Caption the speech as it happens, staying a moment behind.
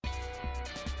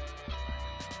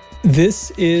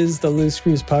This is the Loose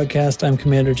Screws Podcast. I'm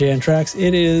Commander Jay Antrax.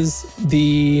 It is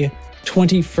the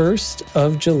 21st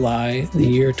of July, the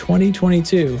year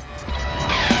 2022.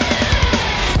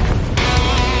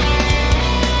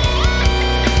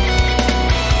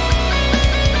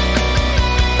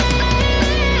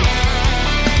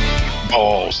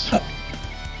 Balls.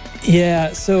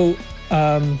 Yeah, so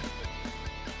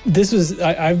this was,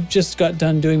 I've just got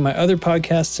done doing my other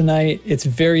podcast tonight. It's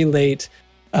very late.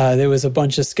 There was a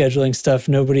bunch of scheduling stuff.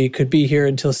 Nobody could be here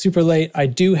until super late. I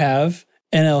do have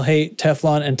NL Hate,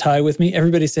 Teflon, and Ty with me.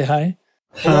 Everybody say hi.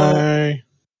 Hi.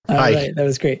 All right, that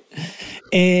was great.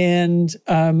 And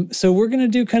so we're going to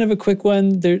do kind of a quick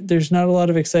one. There's not a lot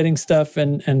of exciting stuff,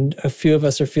 and a few of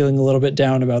us are feeling a little bit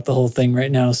down about the whole thing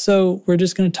right now. So we're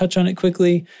just going to touch on it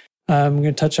quickly. I'm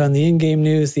going to touch on the in-game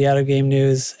news, the out-of-game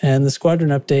news, and the squadron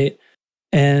update,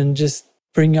 and just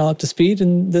bring y'all up to speed,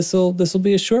 and this'll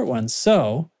be a short one.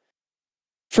 So,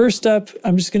 first up,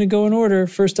 I'm just going to go in order.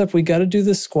 First up, we got to do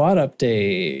the squad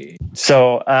update.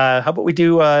 So, how about we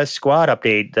do a squad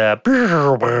update?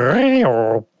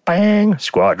 Bang!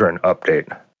 Squadron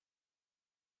update.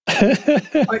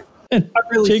 I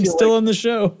really Jake's still on the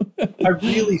show. I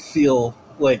really feel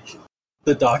like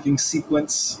the docking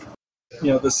sequence,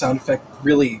 the sound effect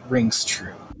really rings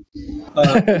true.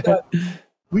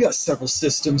 We got several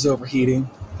systems overheating,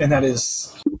 and that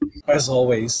is, as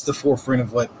always, the forefront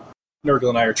of what Nurgle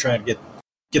and I are trying to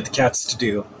get the cats to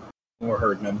do when we're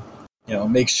herding them.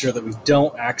 Make sure that we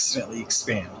don't accidentally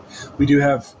expand. We do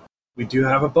have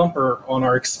a bumper on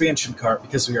our expansion cart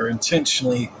because we are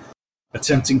intentionally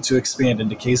attempting to expand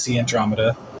into KC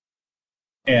Andromeda,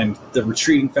 and the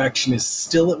retreating faction is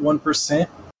still at 1%,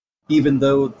 even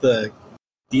though the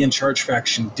in charge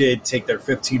faction did take their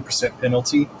 15%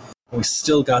 penalty. We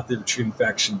still got the retreating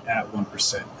faction at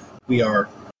 1%. We are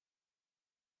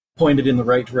pointed in the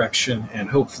right direction and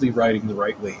hopefully riding the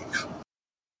right wave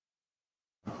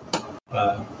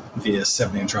via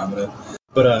 7 Andromeda.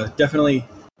 But definitely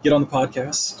get on the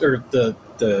podcast or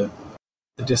the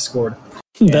Discord.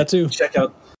 That too. Check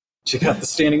out the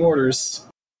standing orders.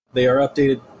 They are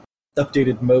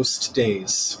updated most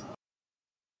days.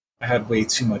 I had way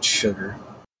too much sugar.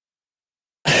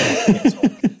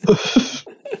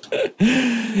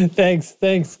 Thanks.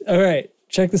 All right.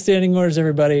 Check the standing orders,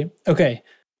 everybody. Okay.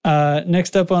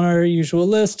 Next up on our usual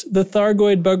list, the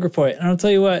Thargoid bug report. And I'll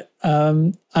tell you what,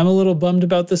 I'm a little bummed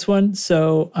about this one,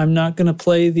 so I'm not going to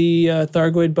play the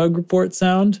Thargoid bug report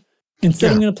sound.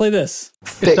 Instead, I'm going to play this.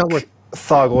 Thick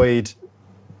Thargoid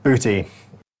booty.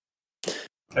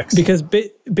 Excellent. Because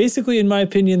basically, in my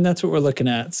opinion, that's what we're looking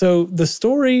at. So the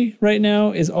story right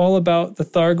now is all about the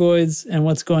Thargoids and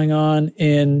what's going on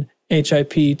in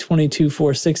HIP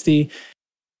 22460.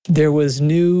 There was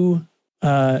new,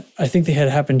 I think they had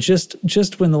happened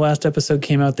just when the last episode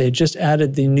came out. They had just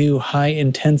added the new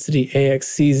high-intensity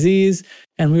AXCZs,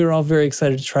 and we were all very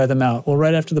excited to try them out. Well,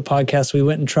 right after the podcast, we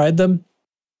went and tried them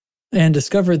and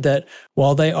discovered that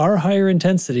while they are higher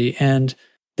intensity and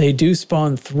they do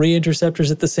spawn 3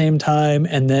 interceptors at the same time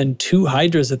and then 2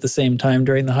 hydras at the same time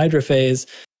during the hydra phase,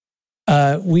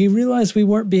 we realized we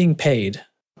weren't being paid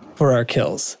for our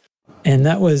kills. And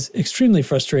that was extremely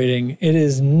frustrating. It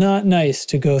is not nice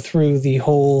to go through the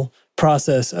whole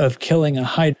process of killing a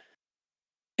hydra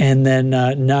and then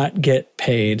not get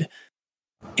paid.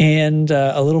 And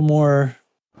a little more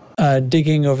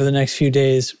digging over the next few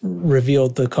days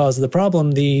revealed the cause of the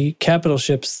problem. The capital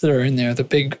ships that are in there, the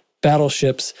big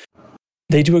battleships,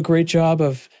 they do a great job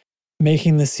of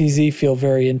making the CZ feel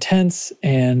very intense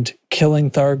and killing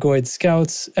Thargoid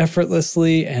scouts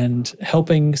effortlessly and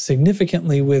helping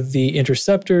significantly with the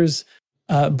interceptors.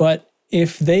 But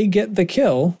if they get the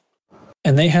kill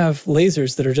and they have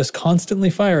lasers that are just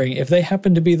constantly firing, if they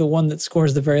happen to be the one that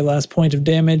scores the very last point of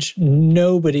damage,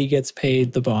 nobody gets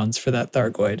paid the bonds for that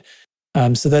Thargoid.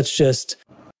 So that's just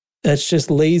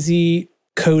lazy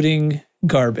coding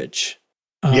garbage.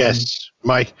 Yes,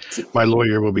 my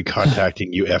lawyer will be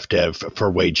contacting you, FDev,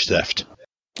 for wage theft.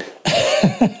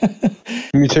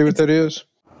 Let me tell you what that is.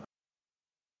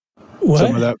 What?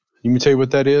 Some of that. You me tell you what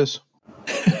that is.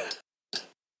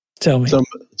 Tell me.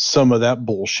 Some of that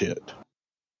bullshit.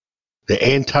 The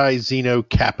anti-Xeno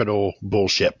capital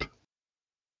bullshit.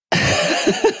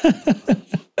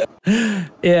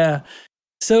 Yeah.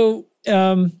 So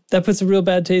that puts a real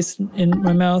bad taste in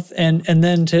my mouth, and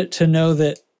then to know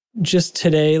that just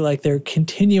today, like, they're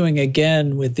continuing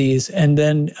again with these, and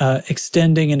then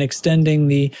extending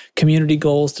the community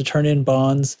goals to turn in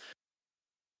bonds.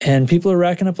 And people are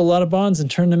racking up a lot of bonds and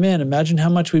turn them in. Imagine how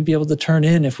much we'd be able to turn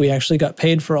in if we actually got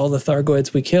paid for all the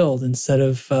Thargoids we killed instead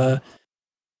of,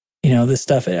 this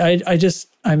stuff.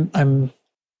 I'm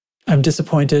I'm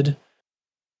disappointed.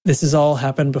 This has all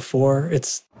happened before.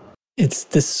 It's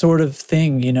this sort of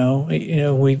thing,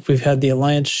 we've had the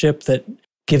Alliance ship that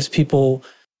gives people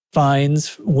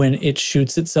fines when it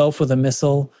shoots itself with a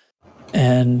missile,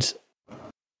 and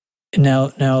now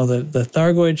the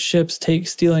Thargoid ships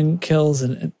stealing kills,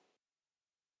 and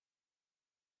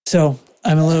so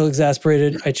I'm a little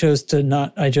exasperated. I chose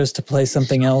to play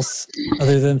something else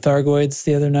other than Thargoids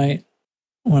the other night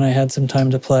when I had some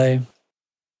time to play.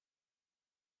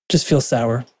 Just feel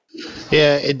sour.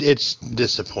 Yeah, it's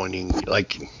disappointing.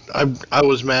 Like I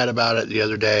was mad about it the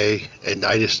other day, and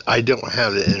I don't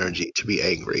have the energy to be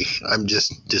angry. I'm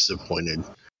just disappointed.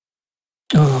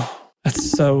 Oh,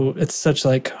 it's such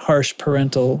like harsh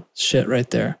parental shit right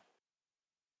there.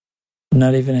 I'm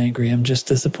not even angry. I'm just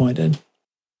disappointed.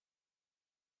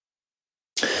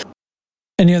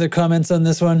 Any other comments on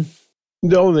this one?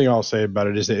 The only thing I'll say about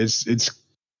it is that it's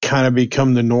kind of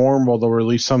become the norm. While they'll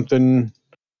release something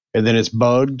and then it's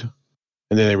bugged,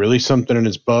 and then they release something and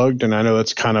it's bugged, and I know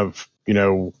that's kind of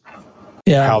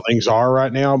how things are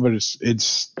right now. But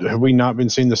it's have we not been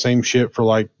seeing the same shit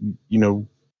for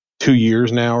 2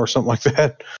 years now or something like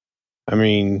that? I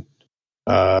mean,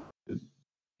 they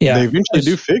eventually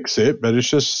do fix it, but it's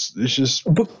just.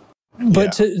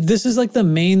 But this is like the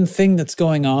main thing that's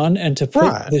going on, and to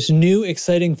put this new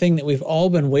exciting thing that we've all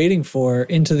been waiting for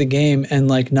into the game, and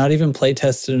like not even play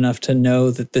tested enough to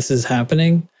know that this is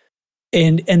happening,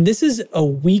 and this is a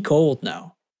week old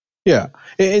now. Yeah,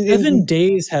 7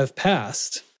 days have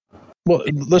passed. Well,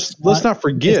 let's not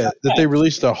forget that they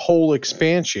released a whole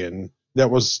expansion that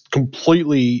was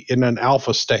completely in an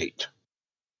alpha state.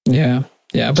 Yeah,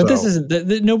 but this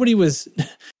isn't. Nobody was.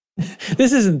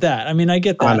 This isn't that. I mean, I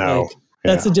get that. I know.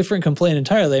 That's a different complaint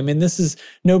entirely. I mean, this is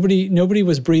nobody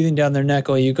was breathing down their neck.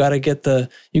 Oh, you got to get the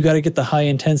high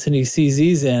intensity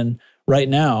CZs in right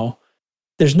now.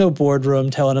 There's no boardroom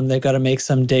telling them they've got to make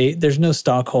some date. There's no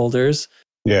stockholders.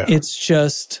 Yeah. It's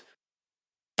just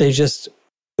they just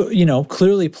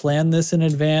clearly planned this in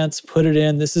advance, put it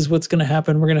in. This is what's going to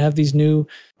happen. We're going to have these new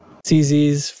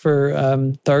CZs for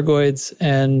Thargoids,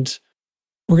 and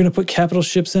we're going to put capital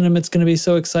ships in them. It's going to be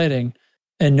so exciting.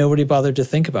 And nobody bothered to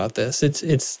think about this.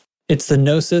 It's the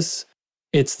Gnosis.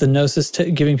 It's the Gnosis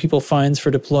giving people fines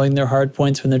for deploying their hard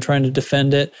points when they're trying to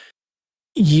defend it.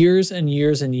 Years and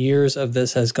years and years of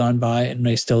this has gone by, and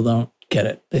they still don't get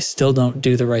it. They still don't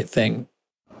do the right thing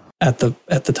at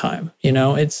the time.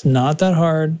 It's not that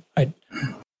hard.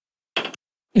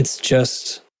 It's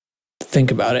just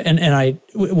think about it. And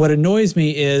what annoys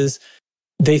me is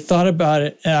they thought about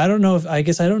it. And I don't know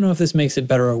if this makes it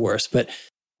better or worse, but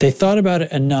they thought about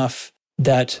it enough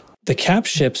that the cap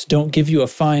ships don't give you a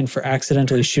fine for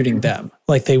accidentally shooting them.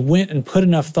 Like they went and put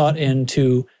enough thought in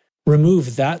to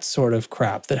remove that sort of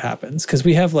crap that happens. Because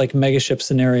we have like megaship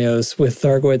scenarios with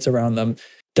Thargoids around them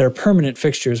that are permanent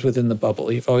fixtures within the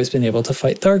bubble. You've always been able to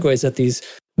fight Thargoids at these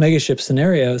megaship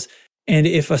scenarios. And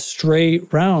if a stray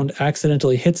round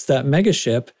accidentally hits that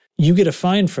megaship, you get a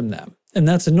fine from them. And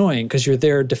that's annoying because you're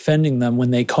there defending them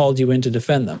when they called you in to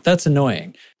defend them. That's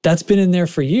annoying. That's been in there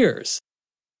for years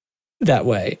that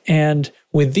way. And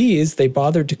with these, they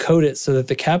bothered to code it so that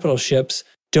the capital ships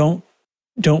don't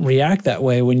react that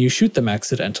way when you shoot them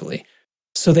accidentally.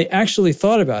 So they actually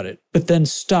thought about it, but then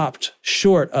stopped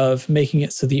short of making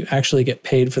it so that you actually get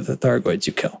paid for the Thargoids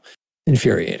you kill.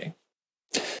 Infuriating.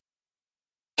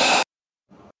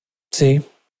 See?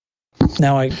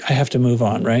 Now I have to move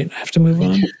on, right? I have to move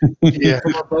on? Yeah.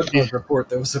 From our bug report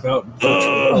that was about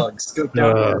virtual bugs. Go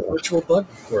down to our virtual bug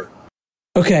report.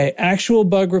 Okay, actual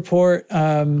bug report.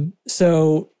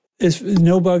 So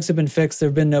no bugs have been fixed. There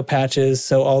have been no patches.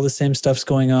 So all the same stuff's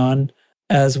going on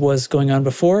as was going on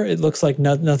before. It looks like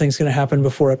nothing's going to happen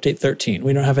before update 13.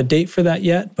 We don't have a date for that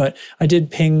yet, but I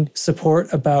did ping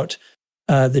support about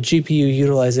the GPU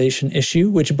utilization issue,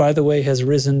 which, by the way, has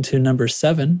risen to number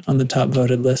 7 on the top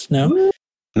voted list now.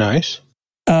 Nice.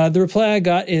 The reply I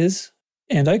got is,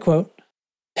 and I quote,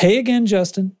 "Hey again,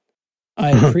 Justin. I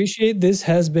appreciate this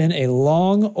has been a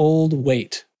long old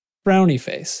wait. Frowny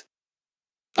face."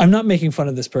 I'm not making fun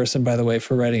of this person, by the way,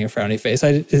 for writing a frowny face.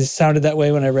 It sounded that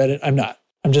way when I read it. I'm not.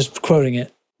 I'm just quoting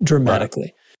it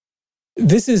dramatically. Right.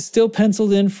 This is still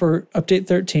penciled in for update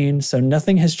 13, so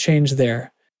nothing has changed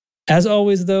there. As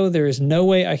always, though, there is no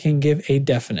way I can give a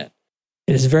definite.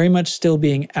 It is very much still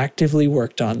being actively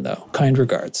worked on, though. Kind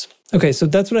regards. Okay, so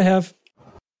that's what I have.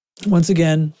 Once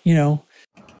again,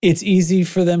 it's easy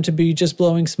for them to be just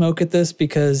blowing smoke at this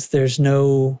because there's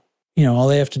no all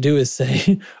they have to do is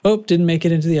say, oh, didn't make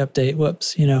it into the update.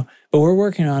 Whoops, but we're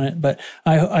working on it. But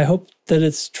I hope that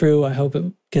it's true. I hope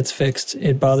it gets fixed.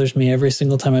 It bothers me every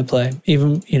single time I play.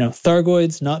 Even,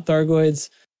 Thargoids, not Thargoids,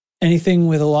 anything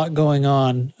with a lot going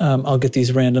on, I'll get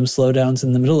these random slowdowns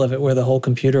in the middle of it where the whole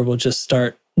computer will just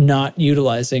start not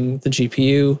utilizing the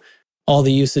GPU. All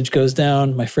the usage goes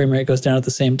down. My frame rate goes down at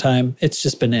the same time. It's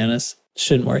just bananas.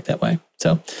 Shouldn't work that way.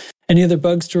 So, any other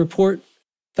bugs to report,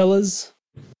 fellas?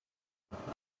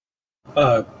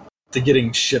 The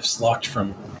getting ships locked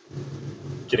from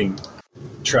getting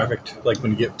trafficked, like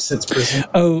when you get sent to prison.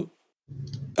 Oh,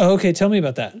 okay. Tell me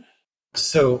about that.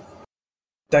 So,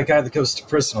 that guy that goes to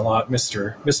prison a lot,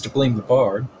 Mr. Blame the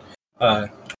Bard,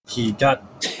 he got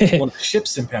one of the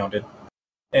ships impounded,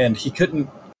 and he couldn't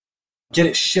get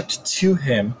it shipped to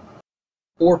him,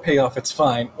 or pay off its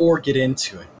fine, or get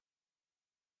into it.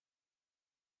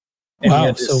 And he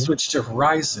had to switch to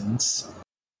Horizons,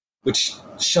 which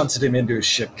shunted him into his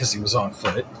ship because he was on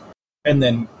foot. And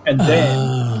then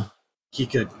he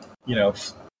could,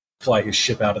 fly his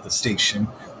ship out of the station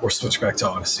or switch back to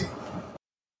Odyssey.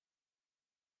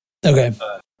 Okay.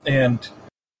 And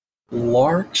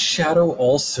Lark Shadow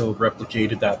also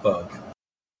replicated that bug.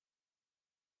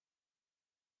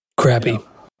 Crappy.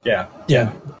 Yeah.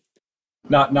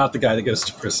 Not the guy that goes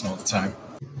to prison all the time.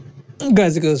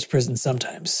 Guys that goes to prison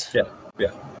sometimes. Yeah.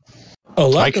 Oh,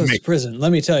 Lark goes to prison.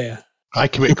 Let me tell you. I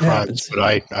commit crimes, but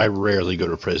I rarely go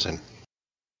to prison.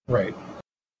 Right.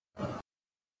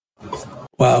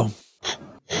 Wow.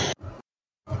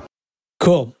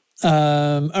 Cool.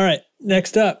 All right.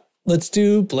 Next up, let's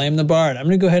do Blame the Bard. I'm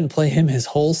going to go ahead and play him his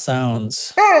whole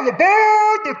sounds. Blame the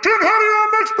Bard, the Tin Hattie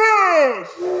Express!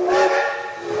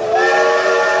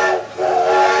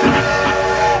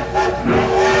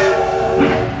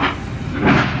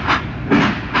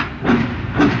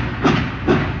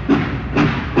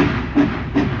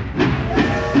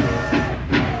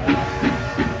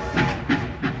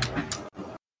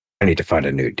 I need to find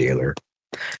a new dealer.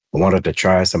 I wanted to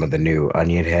try some of the new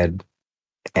onion head,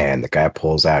 and the guy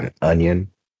pulls out an onion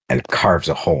and carves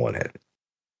a hole in it.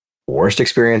 Worst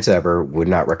experience ever, would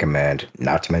not recommend,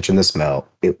 not to mention the smell,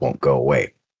 it won't go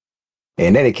away.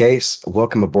 In any case,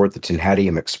 welcome aboard the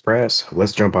Tinhatium Express.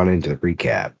 Let's jump on into the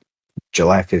recap.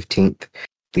 July 15th,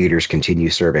 theaters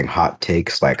continue serving hot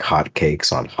takes like hot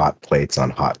cakes on hot plates on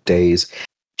hot days.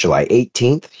 July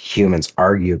 18th, humans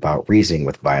argue about reasoning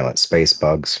with violent space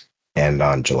bugs. And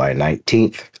on July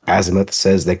 19th, Azimuth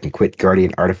says they can quit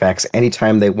Guardian artifacts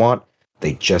anytime they want.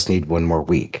 They just need one more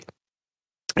week.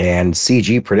 And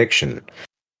CG prediction.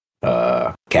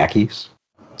 Khakis.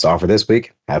 It's all for this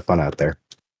week. Have fun out there.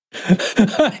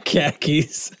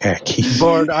 Khakis.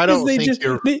 Bard, I don't think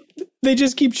they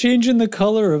just keep changing the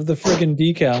color of the friggin'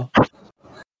 decal.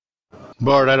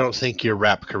 Bard, I don't think your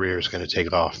rap career is going to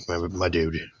take off, my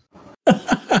dude.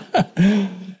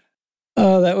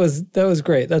 Oh, that was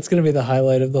great. That's going to be the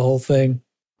highlight of the whole thing.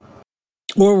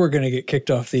 Or we're going to get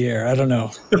kicked off the air. I don't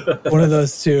know. One of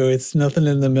those two. It's nothing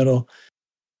in the middle.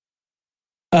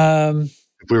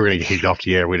 If we were going to get kicked off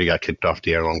the air, we'd have got kicked off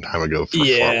the air a long time ago.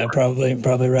 Yeah, probably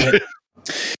right.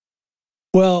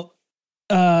 Well,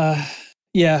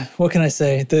 yeah. What can I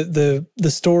say? The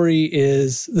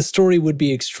story would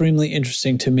be extremely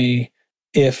interesting to me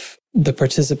if the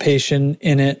participation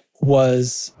in it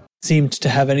seemed to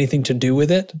have anything to do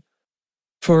with it,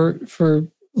 for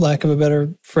lack of a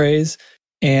better phrase,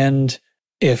 and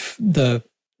if the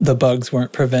bugs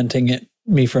weren't preventing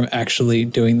me from actually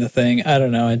doing the thing. I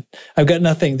don't know. I've got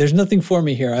nothing. There's nothing for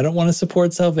me here. I don't want to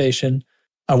support Salvation.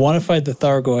 I want to fight the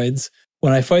Thargoids.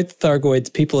 When I fight the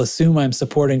Thargoids, people assume I'm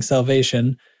supporting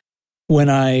Salvation. When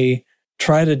I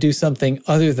try to do something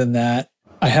other than that,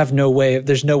 there's no way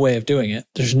of doing it.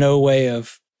 There's no way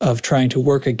of trying to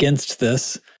work against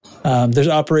this. There's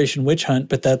Operation Witch Hunt,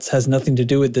 but that has nothing to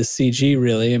do with this CG,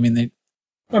 really.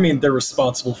 They're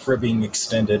responsible for it being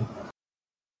extended.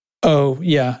 Oh,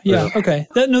 yeah. Okay.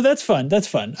 That's fun.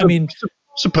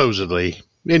 Supposedly,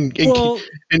 in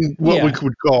what we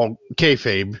could call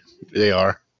kayfabe, they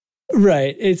are.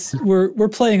 Right. We're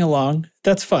playing along.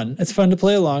 That's fun. It's fun to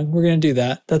play along. We're going to do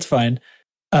that. That's fine.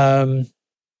 We'll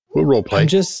role play. I'm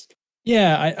just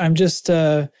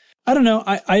I don't know.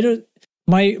 I don't.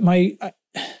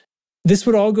 This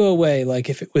would all go away, like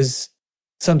if it was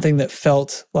something that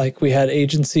felt like we had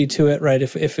agency to it, right?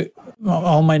 If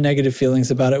all my negative feelings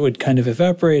about it would kind of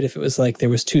evaporate. If it was like there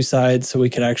was two sides, so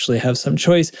we could actually have some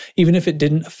choice, even if it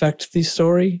didn't affect the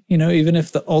story, even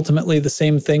if ultimately the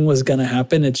same thing was going to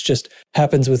happen, it's just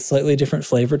happens with slightly different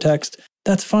flavor text.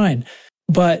 That's fine.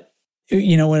 But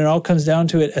when it all comes down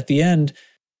to it, at the end,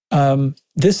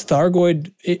 this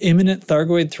imminent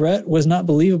Thargoid threat was not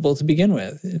believable to begin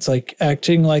with. It's like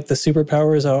acting like the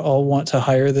superpowers all want to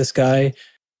hire this guy,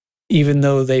 even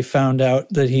though they found out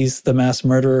that he's the mass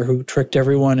murderer who tricked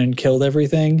everyone and killed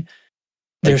everything.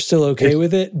 They're still okay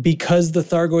with it because the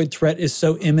Thargoid threat is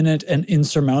so imminent and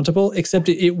insurmountable, except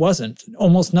it wasn't.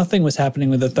 Almost nothing was happening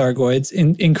with the Thargoids.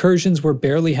 Incursions were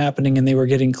barely happening and they were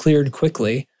getting cleared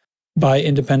quickly by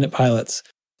independent pilots.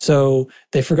 So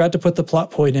they forgot to put the plot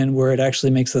point in where it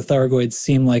actually makes the Thargoids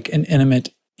seem like an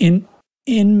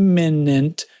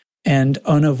imminent and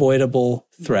unavoidable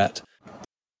threat.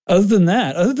 Other than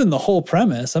that, other than the whole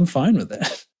premise, I'm fine with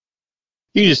it.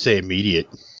 You just say immediate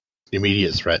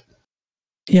threat.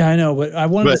 Yeah, I know, but I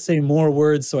wanted to say more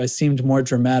words so I seemed more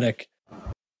dramatic.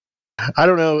 I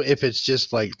don't know if it's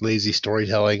just like lazy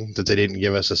storytelling that they didn't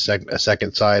give us a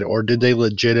second side, or did they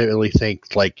legitimately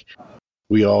think like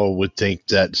we all would think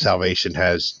that Salvation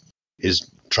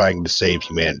is trying to save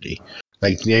humanity?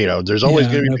 Like, you know, there's always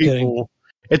going to be people. Kidding.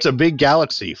 It's a big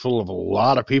galaxy full of a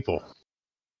lot of people.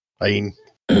 I mean,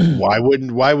 why would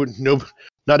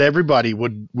not everybody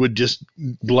would just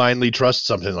blindly trust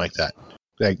something like that?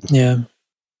 Like, yeah.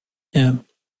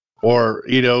 Or,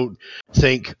 you know,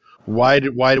 think why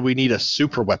do we need a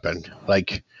super weapon?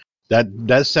 Like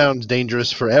that sounds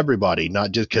dangerous for everybody,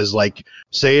 not just because, like,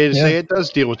 say it does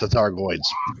deal with the Thargoids.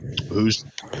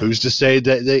 Who's to say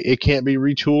that it can't be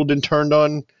retooled and turned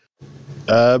on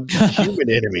human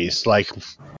enemies? Like,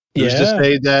 who's to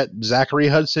say that Zachary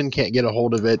Hudson can't get a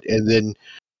hold of it and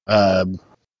then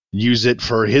use it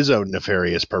for his own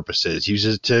nefarious purposes? Use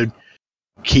it to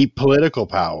keep political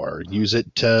power. Use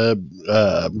it to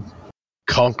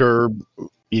conquer,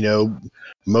 you know,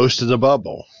 most of the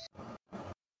bubble.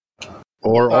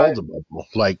 Or all the bubble.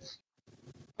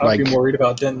 I'd be worried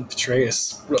about Den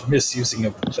Patreus misusing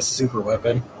a super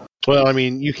weapon. Well, I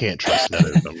mean, you can't trust none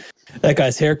of them. That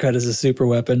guy's haircut is a super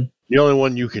weapon. The only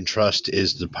one you can trust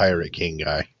is the Pirate King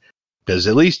guy. Because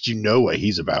at least you know what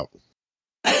he's about.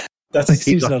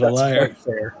 He's not a liar. Quite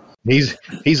fair.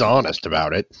 He's honest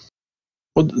about it.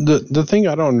 Well, the thing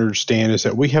I don't understand is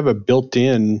that we have a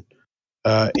built-in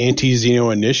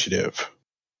anti-Xeno initiative,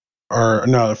 or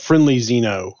no, friendly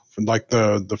Xeno, like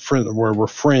the friend where we're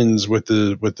friends with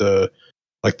the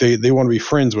like they want to be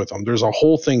friends with them. There's a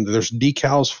whole thing. There's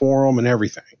decals for them and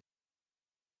everything.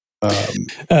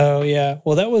 Oh yeah,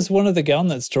 well that was one of the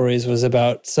Galnet stories, was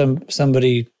about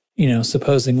somebody, you know,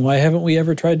 supposing, why haven't we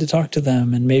ever tried to talk to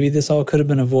them, and maybe this all could have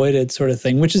been avoided, sort of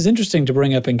thing, which is interesting to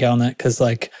bring up in Galnet, because,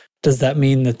 like, does that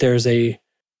mean that there's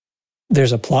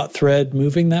a plot thread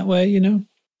moving that way? You know,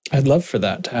 I'd love for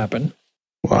that to happen.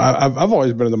 Well, I've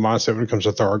always been in the mindset when it comes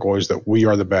to Thargoids that we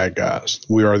are the bad guys,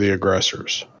 we are the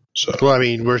aggressors. So, well, I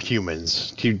mean, we're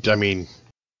humans. I mean,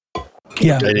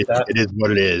 yeah, it is what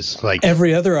it is. Like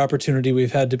every other opportunity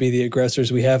we've had to be the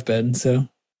aggressors, we have been. So,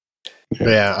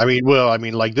 yeah, I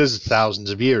mean, like, this is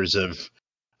thousands of years of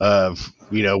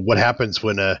you know, what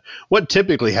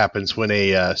typically happens when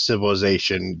a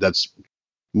civilization that's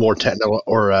more technical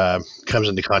or comes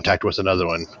into contact with another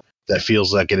one that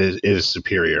feels like it is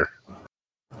superior.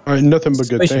 Nothing but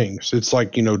good things. It's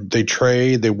like, you know, they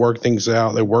trade, they work things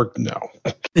out, they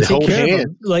hold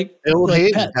hands, like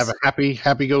hands, pets. have a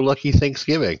happy-go-lucky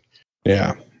Thanksgiving.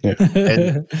 Yeah.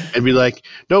 and be like,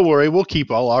 don't worry, we'll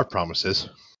keep all our promises.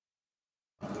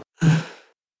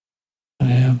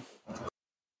 Yeah.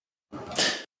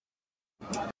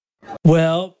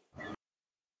 Well,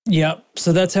 yeah.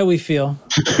 So that's how we feel.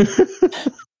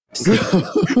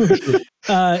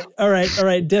 All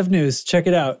right. Dev News, check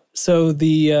it out. So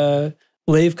the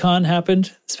LaveCon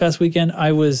happened this past weekend.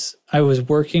 I was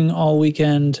working all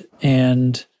weekend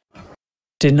and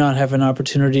did not have an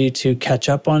opportunity to catch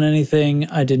up on anything.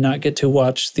 I did not get to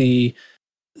watch the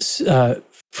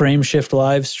Frameshift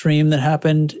live stream that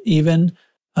happened even.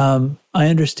 I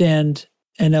understand,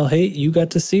 NL Hate, you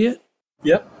got to see it?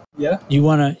 Yep. Yeah. You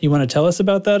wanna tell us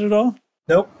about that at all?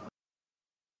 Nope.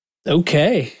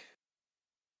 Okay.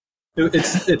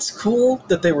 It's cool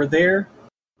that they were there,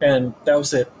 and that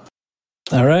was it.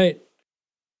 All right.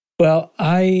 Well,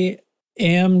 I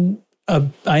am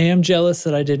jealous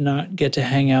that I did not get to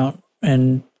hang out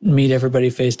and meet everybody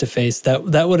face to face. That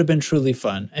would have been truly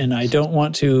fun, and I don't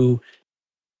want to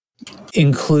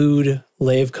include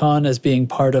LaveCon as being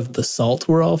part of the salt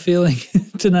we're all feeling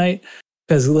tonight,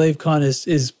 because LaveCon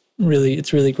is really,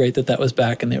 it's really great that was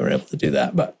back and they were able to do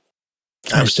that. But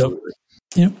absolutely,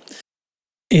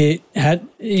 it had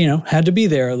to be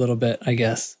there a little bit, I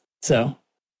guess. So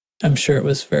I'm sure it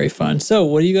was very fun. So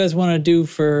what do you guys want to do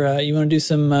for, you want to do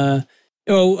some,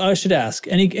 I should ask,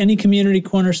 any community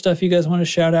corner stuff you guys want to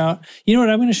shout out? You know what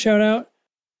I'm going to shout out?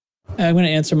 I'm going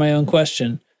to answer my own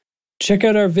question. Check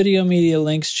out our Video Media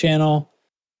Links channel.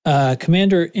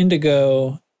 Commander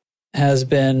Indigo has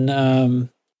been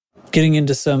getting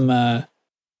into some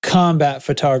combat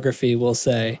photography, we'll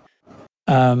say.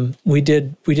 We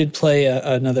did play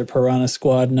another Piranha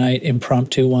Squad night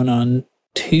impromptu one on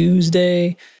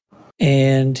Tuesday,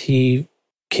 and he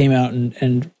came out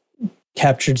and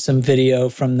captured some video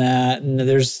from that. And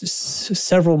there's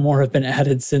several more have been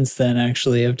added since then,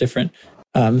 actually, of different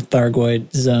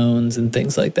Thargoid zones and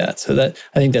things like that. So that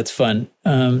I think that's fun.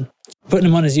 Putting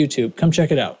him on his YouTube. Come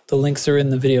check it out. The links are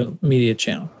in the Video Media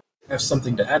channel. I have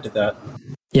something to add to that.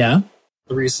 Yeah.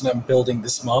 The reason I'm building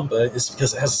this Mamba is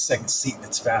because it has a second seat and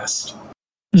it's fast.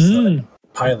 So I can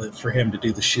pilot for him to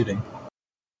do the shooting.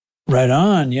 Right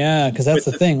on, yeah, because that's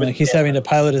the thing. Like he's having to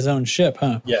pilot his own ship,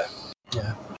 huh? Yeah.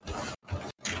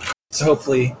 So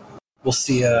hopefully we'll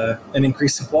see an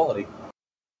increase in quality.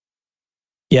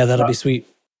 Yeah, that'll be sweet.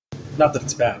 Not that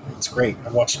it's bad. It's great. I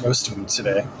watched most of them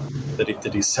today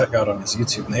that he's got on his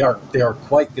YouTube, and they are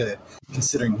quite good,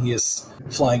 considering he is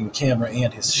flying the camera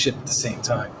and his ship at the same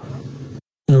time.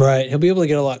 Right. He'll be able to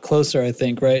get a lot closer, I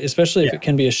think, right? Especially if it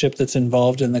can be a ship that's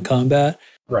involved in the combat.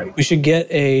 Right. We should get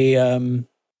a,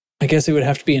 I guess it would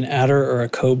have to be an Adder or a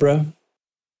Cobra.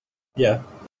 Yeah.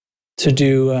 To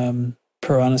do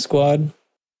Piranha Squad.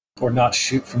 Or not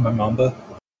shoot from my Mamba.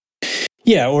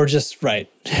 Yeah, or just, right.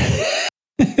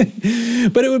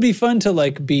 But it would be fun to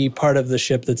like be part of the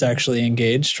ship that's actually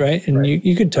engaged, right? And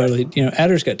you could totally,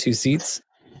 Adder's got 2 seats.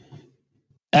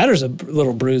 Adder's a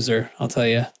little bruiser, I'll tell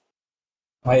you.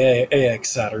 My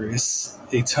AX Adder is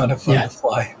a ton of fun to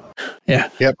fly. Yeah.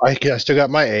 Yep, I still got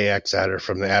my AX Adder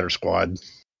from the Adder Squad.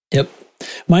 Yep.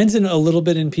 Mine's in a little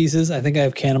bit in pieces. I think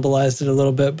I've cannibalized it a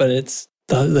little bit, but it's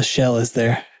the shell is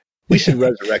there. We should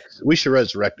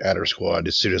resurrect Adder Squad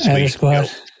as soon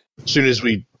as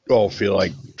we all feel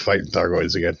like fighting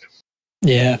Thargoids again.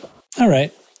 Yeah. All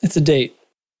right. It's a date.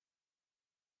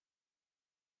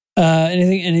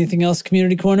 Anything else?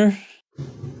 Community Corner?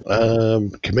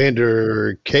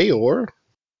 Commander Kaor,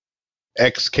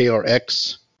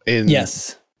 XKRX in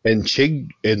Chig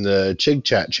in the Chig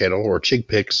chat channel, or Chig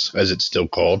Picks as it's still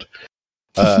called,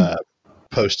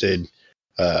 posted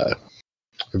a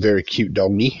very cute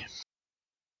doggy.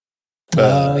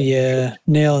 Oh yeah,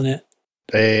 nailing it.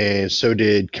 And so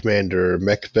did Commander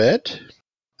Mechvet.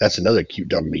 That's another cute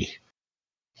doggy.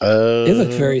 They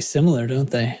look very similar, don't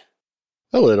they?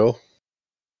 A little.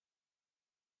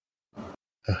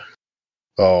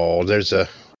 Oh, there's a...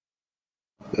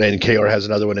 And KR has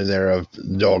another one in there of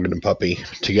dog and a puppy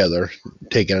together,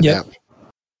 taking a nap.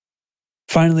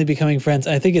 Finally becoming friends.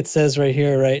 I think it says right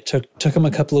here, right? Took them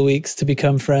a couple of weeks to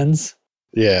become friends.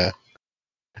 Yeah.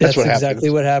 That's what exactly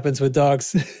what happens with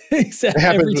dogs. Exactly. It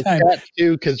happens every with time. cats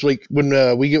too, because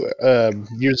when we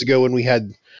years ago when we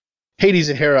had Hades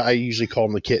and Hera, I usually call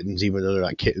them the kittens, even though they're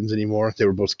not kittens anymore. They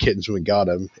were both kittens when we got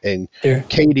them. And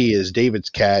Katie is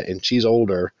David's cat, and she's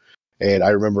older. And I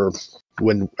remember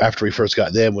after we first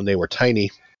got them, when they were tiny,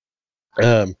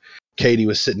 Katie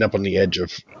was sitting up on the edge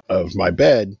of my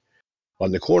bed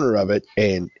on the corner of it,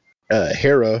 and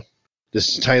Hera,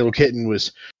 this tiny little kitten,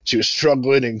 she was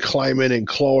struggling and climbing and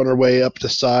clawing her way up the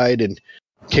side, and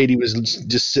Katie was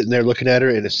just sitting there looking at her,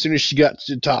 and as soon as she got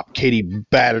to the top, Katie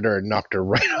batted her and knocked her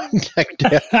right on the neck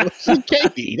down. I said,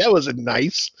 Katie, that wasn't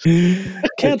nice.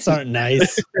 Cats aren't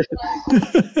nice.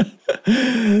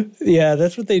 Yeah,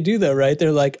 that's what they do though, right?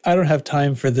 They're like, I don't have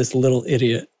time for this little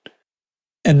idiot.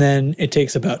 And then it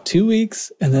takes about 2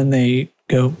 weeks, and then they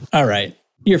go, all right,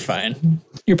 you're fine.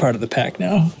 You're part of the pack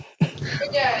now.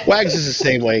 Wags is the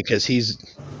same way, because he's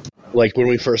like when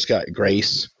we first got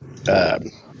Grace,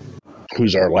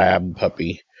 who's our lab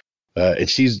puppy, and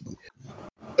she's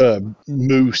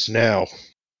moose now,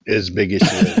 as big as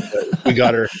she is. We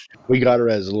got her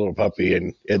as a little puppy,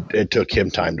 and it took him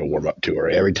time to warm up to her.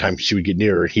 Every time she would get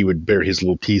near her, he would bare his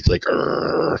little teeth like,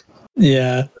 "Arr."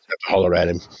 Yeah. I'd have to holler at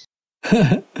him.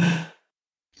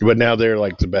 But now they're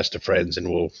like the best of friends,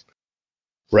 and we'll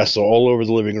wrestle all over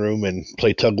the living room and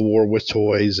play tug of war with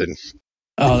toys. And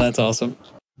oh, that's awesome.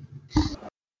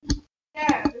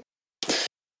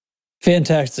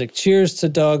 Fantastic. Cheers to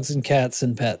dogs and cats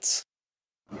and pets.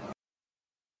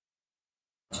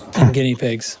 And guinea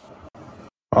pigs.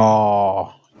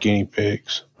 Oh, guinea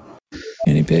pigs.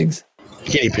 Guinea pigs.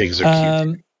 Guinea pigs are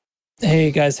cute. Hey,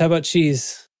 guys, how about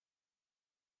cheese?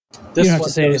 You don't have to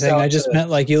say anything. I just meant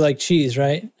like you like cheese,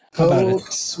 right? How about it?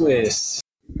 Swiss.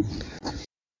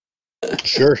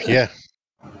 Sure, yeah.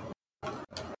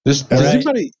 Does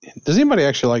anybody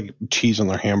actually like cheese on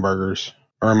their hamburgers?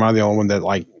 Or am I the only one that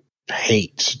like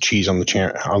hates cheese on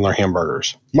on their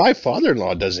hamburgers. My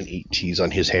father-in-law doesn't eat cheese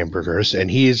on his hamburgers, and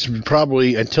he is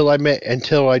probably until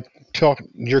I talked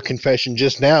your confession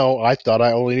just now. I thought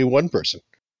I only knew one person.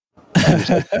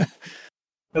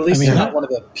 At least I mean, you're not one of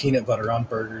the peanut butter on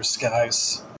burgers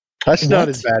guys. That's not What?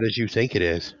 as bad as you think it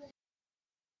is.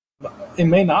 It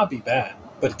may not be bad,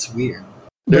 but it's weird.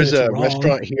 There's But it's a wrong.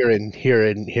 restaurant here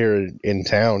in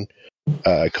town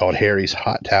called Harry's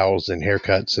Hot Towels and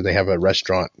Haircuts, and they have a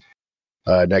restaurant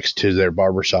next to their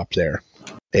barbershop there,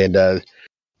 and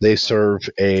they serve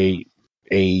a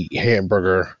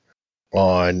hamburger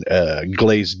on a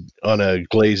glazed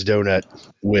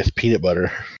donut with peanut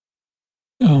butter.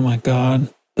 Oh my God.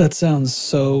 That sounds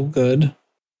so good.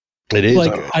 It is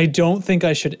Like, I don't think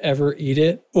I should ever eat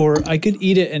it, or I could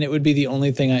eat it and it would be the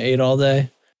only thing I ate all day.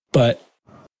 But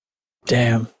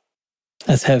damn,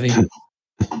 that's heavy.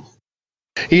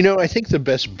 You know, I think the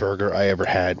best burger I ever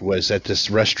had was at this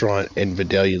restaurant in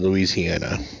Vidalia,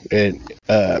 Louisiana. And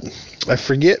I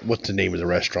forget what the name of the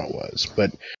restaurant was,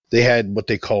 but they had what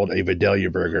they called a Vidalia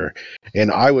burger.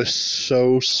 And I was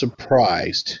so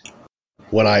surprised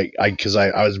when because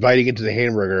I was biting into the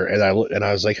hamburger and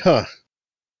I was like, huh,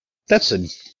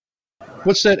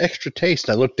 what's that extra taste?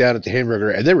 And I looked down at the hamburger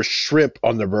and there was shrimp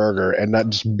on the burger, and that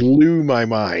just blew my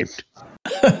mind.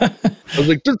 I was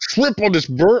like, there's shrimp on this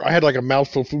burger. I had like a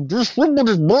mouthful of food. There's shrimp on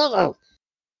this burger.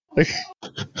 Like,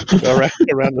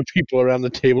 around the people around the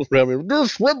table around me,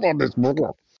 there's shrimp on this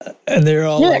burger. And they're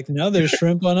all like, no, there's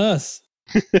shrimp on us.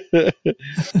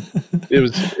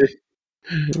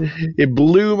 It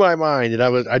blew my mind, and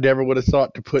I never would have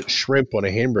thought to put shrimp on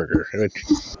a hamburger.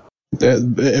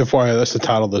 FYI, that's the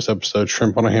title of this episode: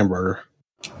 Shrimp on a Hamburger.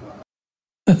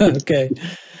 Okay.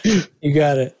 You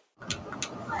got it.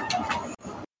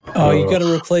 Oh, you gotta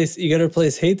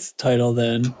replace Hate's title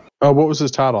then. Oh, what was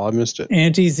his title? I missed it.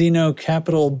 Anti-Xeno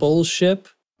Capital Bullship?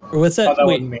 Or what's that? Oh, that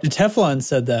Wait, wasn't me. Teflon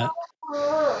said that.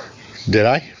 Did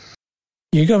I?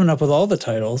 You're coming up with all the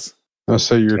titles. Oh,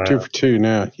 so you're 2 for 2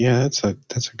 now. Yeah, that's a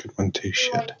good one too.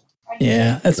 Shit.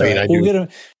 Yeah, that's I mean, right. I We'll do. get 'em-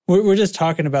 we're just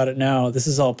talking about it now. This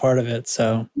is all part of it.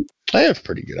 So I have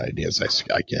pretty good ideas,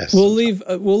 I guess. we'll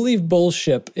leave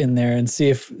bullship in there and see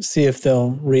if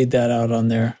they'll read that out on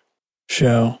their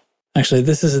show. Actually,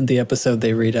 this isn't the episode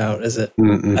they read out, is it?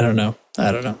 Mm-mm. I don't know.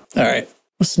 All right,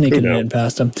 we're sneaking it in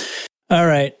past them. All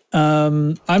right,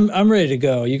 I'm ready to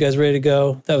go. You guys ready to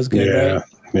go? That was good, right?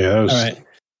 Yeah, that was. All right.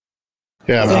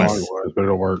 Yeah, I don't know Thanks. how it was, but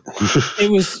it'll work. It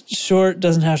was short.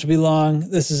 Doesn't have to be long.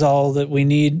 This is all that we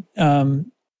need.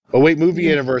 Oh, wait, movie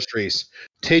anniversaries.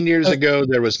 10 years ago,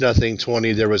 there was nothing.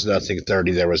 20, there was nothing.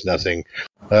 30, there was nothing.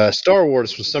 Star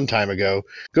Wars was some time ago.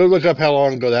 Go look up how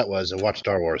long ago that was and watch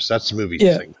Star Wars. That's the movie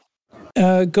thing.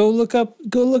 Go look up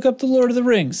the Lord of the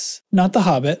Rings, not the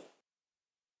Hobbit.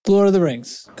 The Lord of the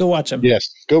Rings. Go watch them.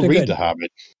 Yes, go They're read good. The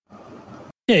Hobbit.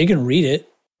 Yeah, you can read it.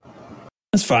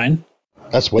 That's fine.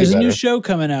 That's way There's better. a new show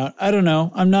coming out. I don't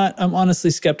know. I'm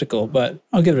honestly skeptical, but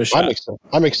I'll give it a shot.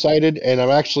 I'm excited, and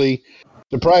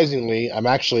surprisingly, I'm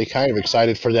actually kind of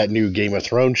excited for that new Game of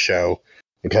Thrones show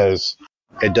because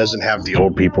it doesn't have the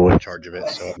old people in charge of it.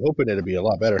 So I'm hoping it'll be a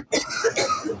lot better.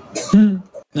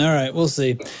 All right, we'll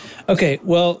see. Okay,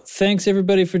 well, thanks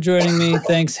everybody for joining me.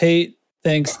 Thanks, Hate.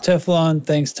 Thanks, Teflon.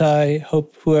 Thanks, Ty.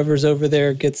 Hope whoever's over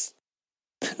there gets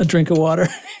a drink of water.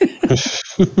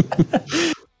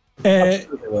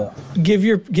 Give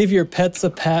your pets a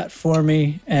pat for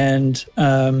me, and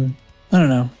I don't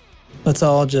know. Let's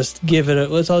all just give it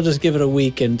a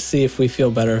week and see if we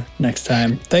feel better next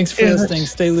time. Thanks for listening.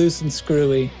 Stay loose and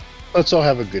screwy. Let's all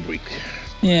have a good week.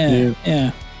 Yeah.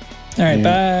 All right,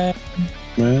 bye.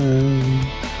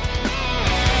 Well,